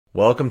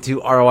Welcome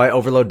to ROI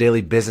Overload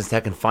Daily Business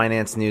Tech and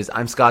Finance News.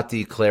 I'm Scott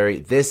D. Clary.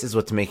 This is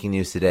what's making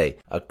news today.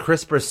 A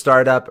CRISPR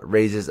startup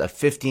raises a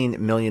 $15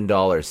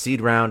 million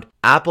seed round.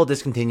 Apple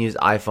discontinues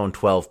iPhone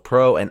 12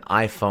 Pro and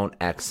iPhone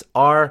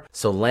XR.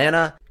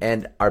 Solana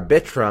and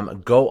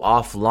Arbitrum go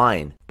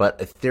offline, but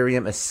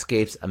Ethereum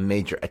escapes a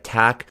major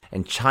attack.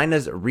 And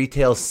China's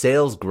retail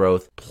sales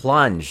growth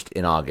plunged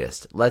in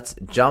August. Let's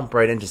jump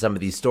right into some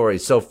of these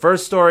stories. So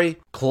first story,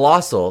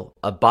 Colossal,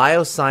 a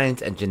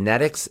bioscience and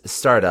genetics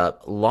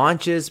startup,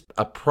 launches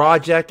a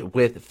project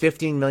with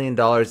 $15 million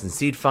in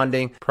seed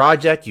funding.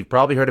 Project you've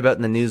probably heard about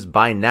in the news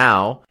by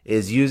now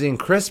is using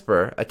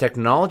CRISPR, a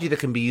technology that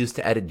can be used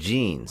to edit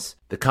genes.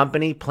 The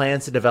company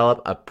plans to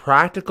develop a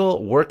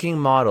practical working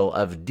model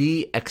of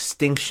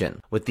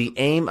de-extinction with the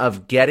aim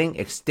of getting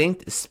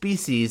extinct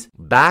species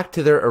back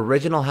to their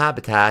original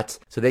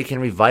habitats so they can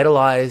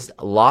revitalize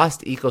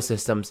lost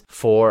ecosystems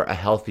for a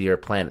healthier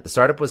planet. The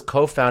startup was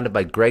co-founded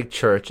by Greg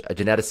Church, a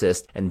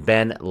geneticist, and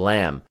Ben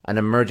Lamb, an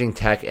emerging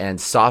tech and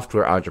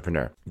software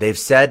entrepreneur. They've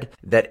said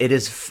that it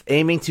is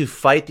aiming to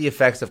fight the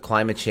effects of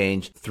climate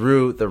change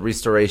through the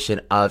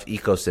restoration of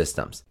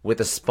ecosystems. With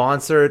a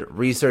sponsored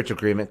research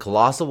agreement,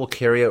 Colossal will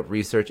carry out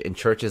research in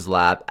Church's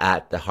lab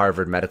at the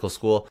Harvard Medical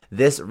School.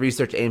 This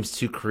research aims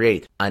to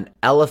create an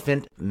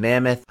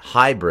elephant-mammoth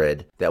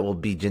hybrid that will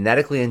be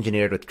genetically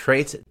engineered with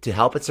traits to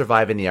help it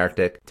survive in the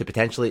Arctic to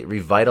potentially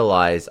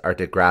revitalize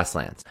Arctic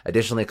grasslands.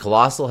 Additionally,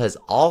 Colossal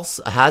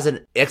has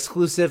an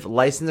exclusive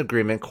license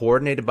agreement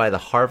coordinated by the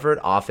Harvard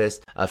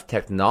Office of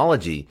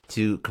Technology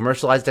to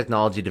commercialize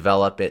technology,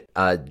 develop it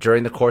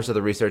during the course of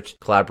the research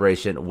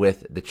collaboration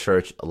with the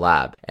Church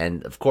lab.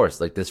 And of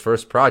course, like this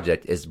first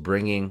project is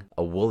bringing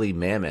a woolly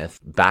mammoth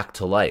back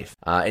to life.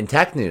 In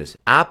tech news,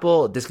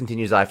 Apple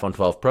discontinues iPhone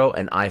 12 Pro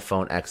and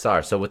iPhone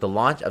XR. So with the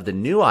launch of the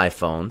new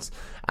iPhones,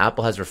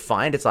 Apple has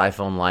refined its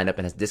iPhone lineup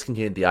and has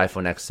discontinued the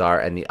iPhone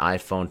XR and the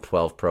iPhone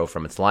 12 Pro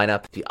from its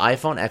lineup. The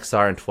iPhone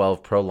XR and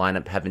 12 Pro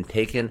lineup have been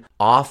taken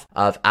off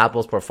of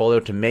Apple's portfolio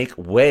to make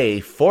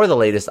way for the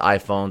latest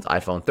iPhones,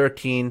 iPhone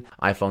 13,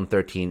 iPhone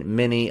 13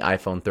 mini,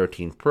 iPhone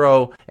 13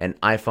 Pro, and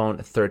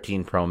iPhone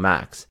 13 Pro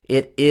Max.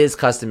 It is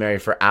customary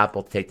for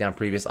Apple to take down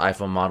previous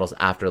iPhone models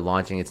after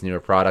launching its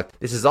newer product.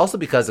 This is also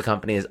because the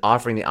company is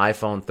offering the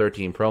iPhone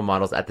 13 Pro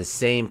models at the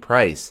same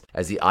price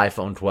as the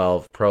iPhone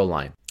 12 Pro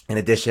line. In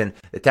addition,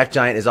 the tech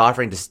giant is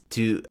offering the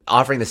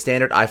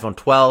standard iPhone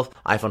 12,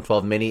 iPhone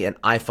 12 mini, and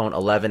iPhone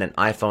 11 and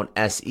iPhone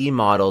SE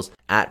models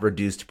at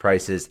reduced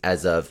prices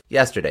as of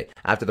yesterday.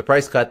 After the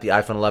price cut, the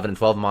iPhone 11 and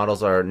 12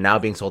 models are now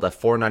being sold at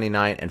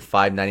 $499 and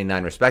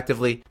 $599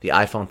 respectively. The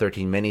iPhone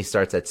 13 mini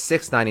starts at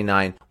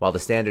 $699, while the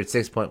standard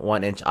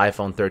 6.1-inch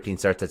iPhone 13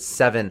 starts at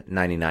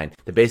 $799.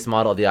 The base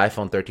model of the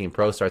iPhone 13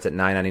 Pro starts at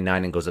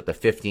 $999 and goes up to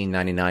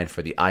 $1599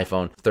 for the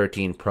iPhone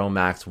 13 Pro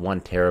Max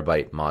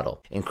 1TB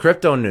model. In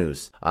crypto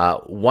news,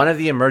 one of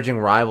the emerging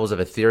rivals of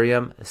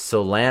Ethereum,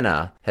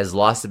 Solana, has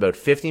lost about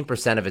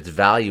 15% of its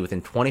value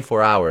within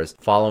 24 hours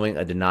following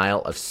a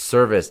denial of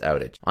service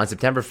outage. On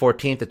September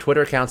 14th, the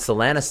Twitter account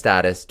Solana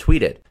Status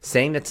tweeted,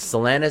 saying that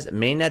Solana's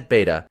mainnet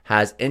beta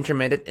has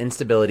intermittent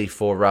instability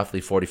for roughly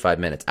 45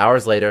 minutes.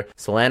 Hours later,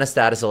 Solana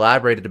Status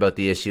elaborated about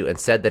the issue and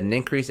said that an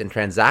increase in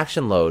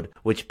transaction load,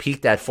 which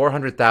peaked at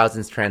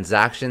 400,000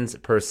 transactions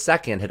per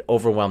second, had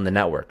overwhelmed the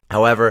network.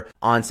 However,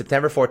 on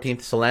September 14th,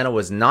 Solana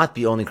was not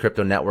the only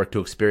crypto network to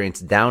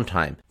experience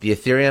downtime. The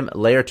Ethereum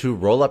Layer 2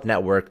 rollup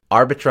network,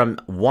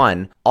 Arbitrum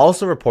 1,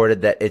 also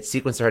reported that its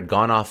sequencer had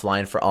gone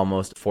offline for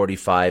almost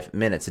 45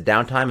 minutes. The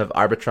downtime of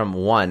Arbitrum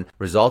 1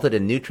 resulted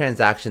in new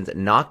transactions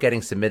not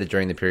getting submitted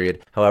during the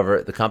period.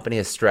 However, the company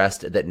has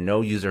stressed that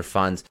no user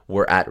funds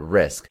were at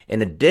risk.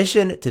 In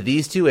addition to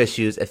these two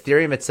issues,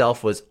 Ethereum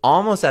itself was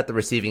almost at the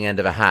receiving end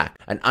of a hack.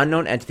 An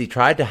unknown entity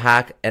tried to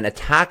hack and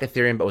attack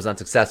Ethereum but was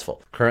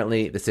unsuccessful.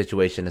 Currently, the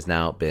situation has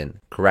now been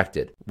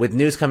corrected. With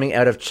news coming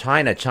out of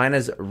China,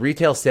 China's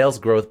retail sales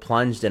growth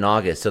plunged in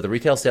August. So the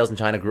retail sales in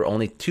China grew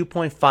only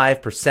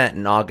 2.5%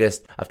 in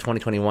August of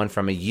 2021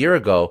 from a year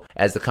ago,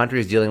 as the country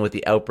is dealing with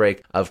the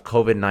outbreak of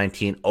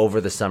COVID-19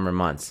 over the summer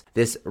months.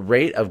 This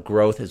rate of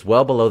growth is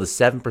well below the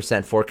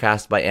 7%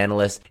 forecast by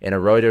analysts in a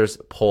Reuters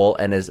poll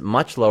and is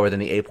much lower than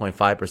the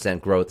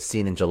 8.5% growth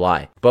seen in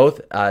July.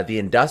 Both the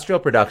industrial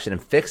production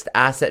and fixed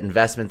asset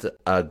investment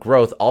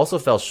growth also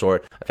fell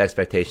short of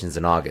expectations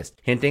in August,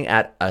 hinting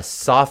at a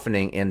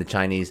softening in the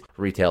Chinese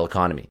retail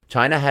economy.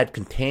 China had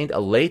contained a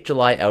late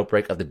July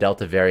outbreak of the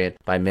Delta variant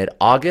by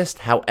mid-August.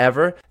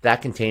 However,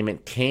 that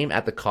containment came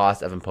at the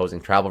cost of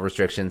imposing travel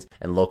restrictions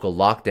and local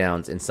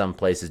lockdowns in some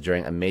places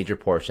during a major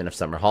portion of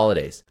summer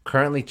holidays.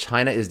 Currently,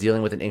 China is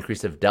dealing with an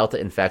increase of Delta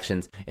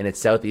infections in its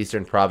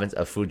southeastern province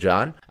of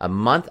Fujian, a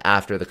month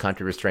after the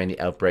country restrained the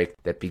outbreak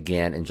that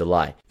began in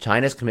July.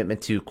 China's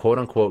commitment to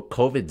quote-unquote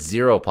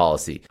COVID-0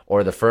 policy,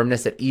 or the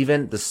firmness that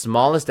even the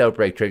smallest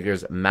outbreak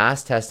triggers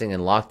mass testing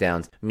and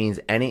lockdowns, means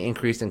any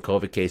increase in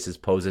COVID cases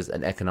poses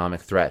an economic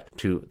economic threat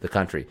to the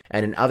country.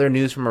 And in other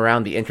news from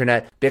around the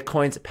internet,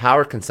 Bitcoin's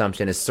power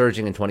consumption is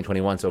surging in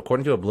 2021. So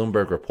according to a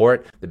Bloomberg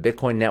report, the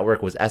Bitcoin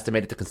network was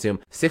estimated to consume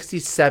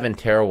 67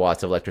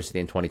 terawatts of electricity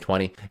in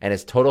 2020, and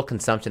its total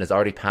consumption has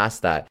already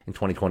passed that in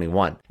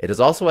 2021. It is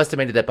also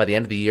estimated that by the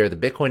end of the year, the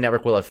Bitcoin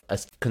network will have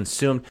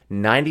consumed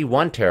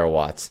 91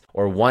 terawatts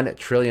or 1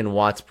 trillion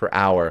watts per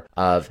hour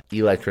of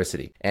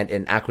electricity. And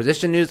in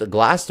acquisition news,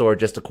 Glassdoor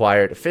just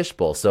acquired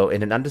Fishbowl. So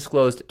in an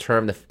undisclosed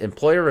term, the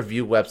employer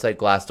review website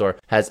Glassdoor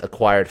has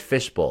acquired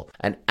Fishbowl,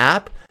 an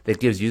app that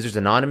gives users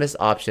anonymous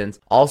options,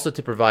 also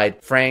to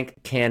provide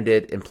frank,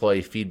 candid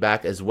employee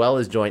feedback, as well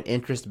as join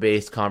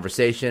interest-based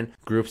conversation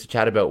groups to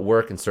chat about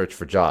work and search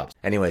for jobs.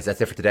 Anyways, that's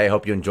it for today. I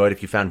hope you enjoyed.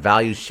 If you found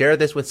value, share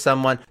this with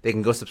someone. They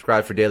can go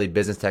subscribe for daily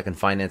business, tech, and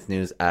finance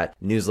news at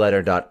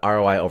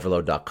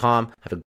newsletter.roioverload.com. Have a